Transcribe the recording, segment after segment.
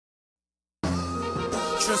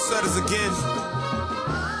trendsetters again.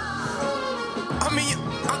 I mean,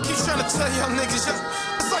 I keep trying to tell y'all niggas,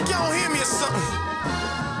 it's like y'all don't hear me or something.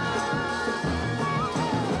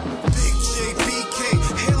 Big JPK,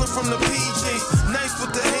 hailing from the PJs. Nice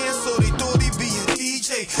with the hands, so they thought he'd be a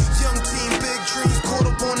DJ. Young team, big dreams, caught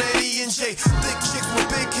up on that E&J. Thick chicks with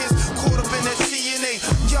big hits, caught up in that TNA.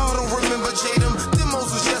 Y'all don't remember J-Dem, demos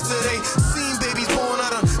was yesterday. Seen babies born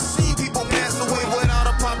out of, seen people pass away without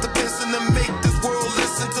a pop to piss and to make this world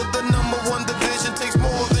listen to the #1 division. Takes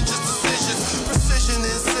more than just decisions. Precision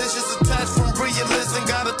incisions attached from realism.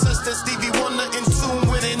 Gotta touch that Stevie Wonder in tune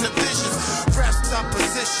with inhibitions. Rap's top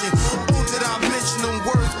position. Oh, did I mention them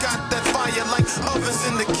words? Got that fire like ovens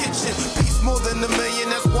in the kitchen. Peace more than a million,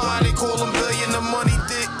 that's why they call them billion. The money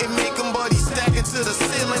didn't make them, but he's stacking to the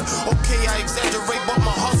ceiling. Okay, I exaggerate, but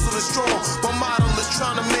my hustle is strong. My model is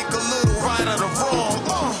trying to make a little right out of wrong.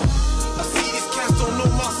 I see these cats don't know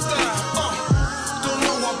my style. Don't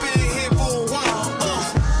know I've been here for a while.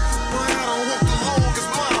 But I don't walk the longest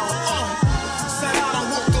mile. Said I don't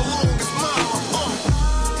walk the longest mile.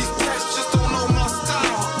 These cats just don't know my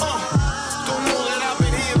style. Don't know that I've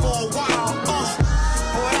been here for a while.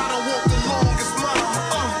 But I don't walk the longest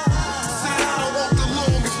mile. Said I don't walk the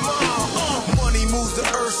longest mile. Money moves the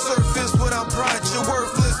earth's surface without pride, you're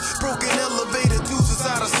worthless. Broken elevator dudes is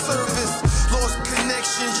out of service. Lost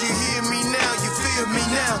connections, you hear me now, you feel me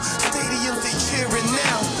now. Stadiums, they cheering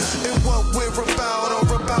now. And what we're about or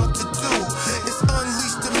about to do is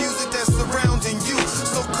unleash the music that's surrounding you.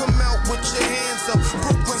 So come out with your hands up,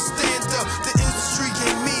 Brooklyn stand up. The industry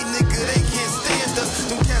ain't me, nigga, they can't stand us.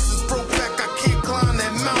 Them cats is broke back, I can't climb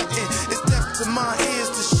that mountain. It's deaf to my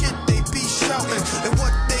ears, the shit they be shouting. And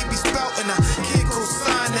what they be spouting, I